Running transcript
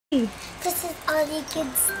This is Aussie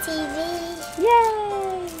Kids TV.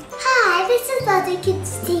 Yay! Hi, this is Aussie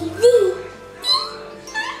Kids TV.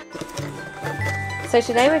 So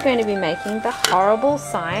today we're going to be making the horrible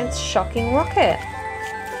science shocking rocket.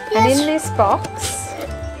 Yes. And in this box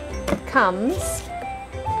comes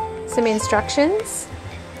some instructions.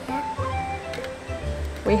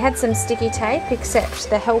 We had some sticky tape, except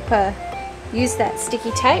the helper used that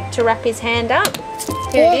sticky tape to wrap his hand up.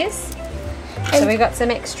 Here it is. So we've got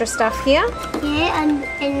some extra stuff here. Yeah, and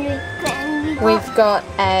we've got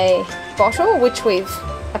a bottle which we've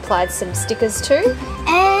applied some stickers to.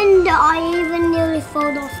 And I even nearly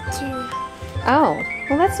fall off too. Oh,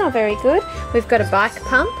 well that's not very good. We've got a bike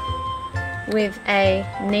pump with a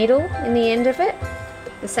needle in the end of it.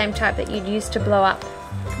 The same type that you'd use to blow up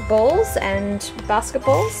balls and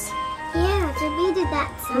basketballs. Yeah, so we did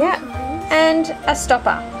that sometimes. Yeah, and a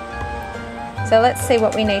stopper. So let's see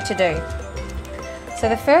what we need to do. So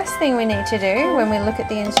the first thing we need to do when we look at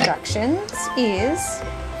the instructions is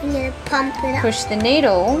pump it up. Push the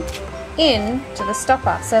needle in to the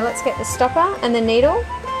stopper. So let's get the stopper and the needle,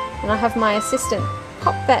 and I have my assistant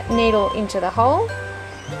pop that needle into the hole.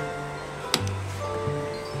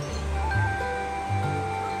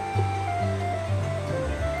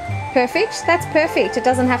 Perfect, that's perfect. It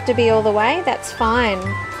doesn't have to be all the way, that's fine.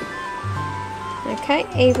 Okay,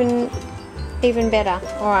 even better.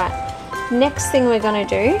 Alright. Next thing we're going to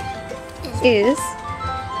do is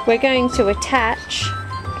we're going to attach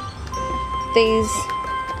these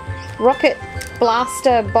rocket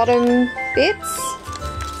blaster bottom bits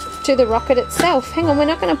to the rocket itself. Hang on, we're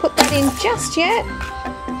not going to put that in just yet.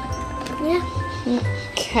 Yeah.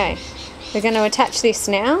 Okay, we're going to attach this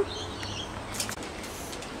now.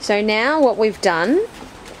 So now what we've done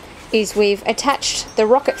is we've attached the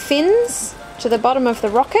rocket fins to the bottom of the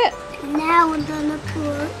rocket. Now we're going to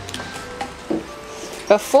put...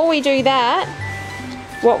 Before we do that,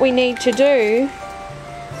 what we need to do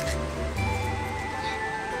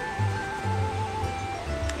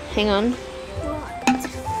hang on.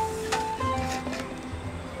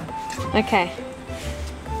 Okay.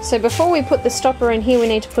 So before we put the stopper in here, we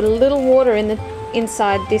need to put a little water in the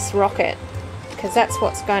inside this rocket, because that's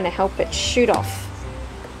what's going to help it shoot off.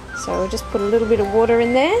 So we'll just put a little bit of water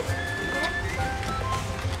in there.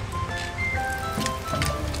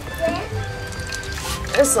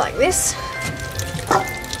 Just like this.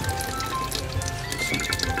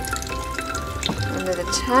 Under the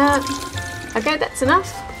tap. Okay, that's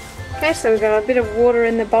enough. Okay, so we've got a bit of water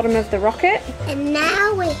in the bottom of the rocket. And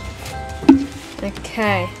now we...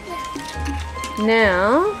 Okay.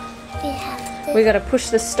 Now we've got to push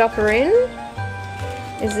the stopper in.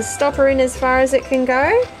 Is the stopper in as far as it can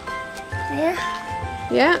go? Yeah.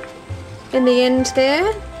 Yeah. In the end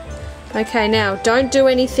there. Okay, now don't do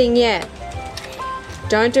anything yet.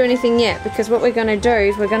 Don't do anything yet, because what we're going to do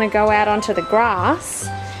is we're going to go out onto the grass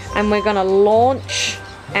and we're going to launch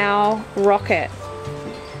our rocket.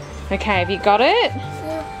 Okay, have you got it?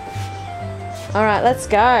 Yeah. Alright, let's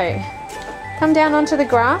go. Come down onto the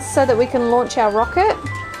grass so that we can launch our rocket.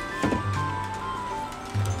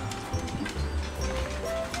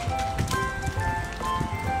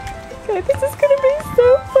 Okay, this is going to be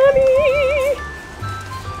so funny.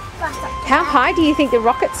 How high do you think the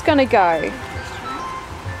rocket's going to go?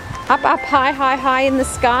 Up, up, high, high, high in the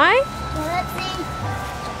sky? Well, let's see.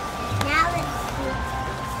 Now let's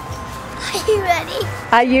see. Are you ready?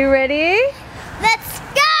 Are you ready? Let's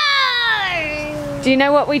go! Do you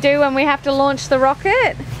know what we do when we have to launch the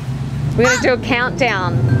rocket? We're going to do a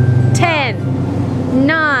countdown. 10,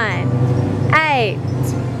 9, 8,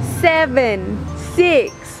 7,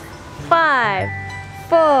 6, 5,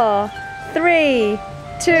 4, 3,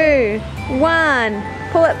 2, 1.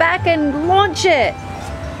 Pull it back and launch it.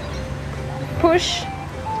 Push.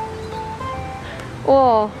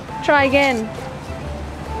 Or try again.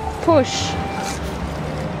 Push.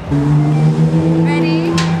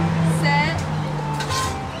 Ready, set.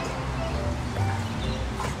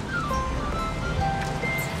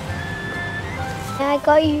 I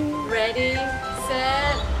got you. Ready,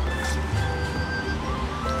 set.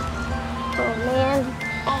 Oh man.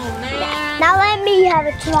 Oh man. Now let me have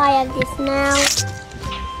a try of this now.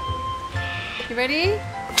 You ready?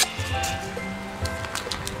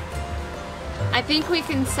 I think we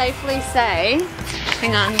can safely say,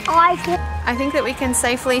 hang on. I think that we can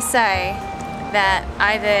safely say that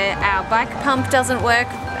either our bike pump doesn't work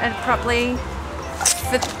properly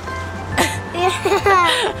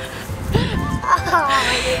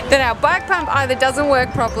that our bike pump either doesn't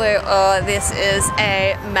work properly or this is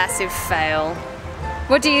a massive fail.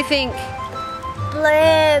 What do you think?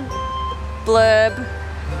 Blurb. Blurb.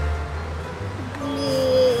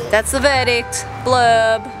 Yeah. That's the verdict.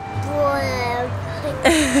 Blurb. Blurb.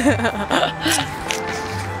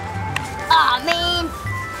 Oh man.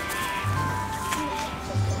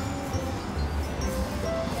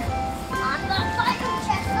 I'm not fighting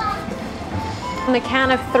Chester. On the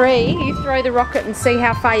count of 3, you throw the rocket and see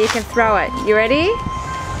how far you can throw it. You ready?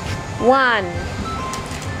 1,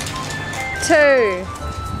 2,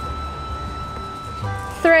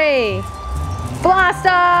 3. Blast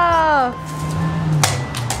off!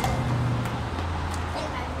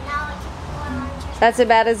 That's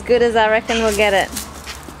about as good as I reckon we'll get it.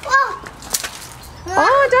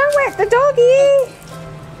 Oh, don't wet the doggy!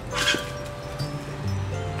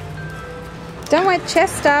 Don't wet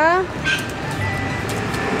Chester.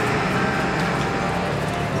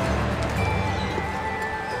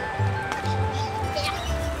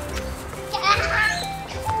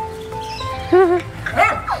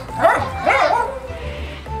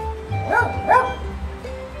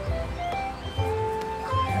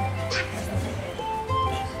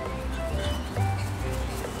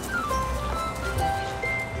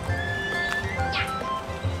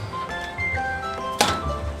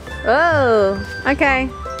 Oh, okay.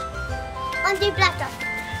 Undo blast off.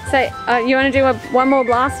 So, you want to do one more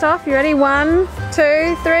blast off? You ready? 1,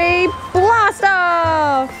 2, 3, blast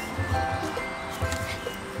off!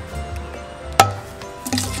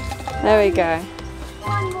 There we go.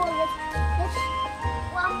 One more.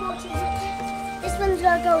 This one's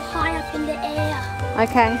gonna go high up in the air.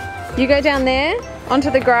 Okay. You go down there,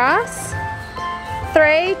 onto the grass.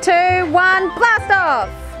 3, 2, 1, blast off!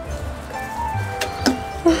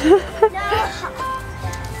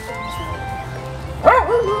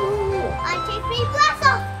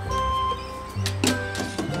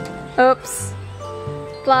 Oops.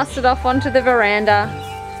 Blasted off onto the veranda.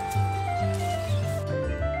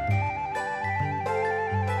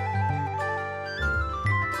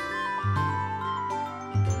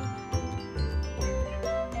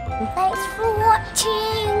 Thanks for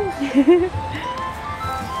watching.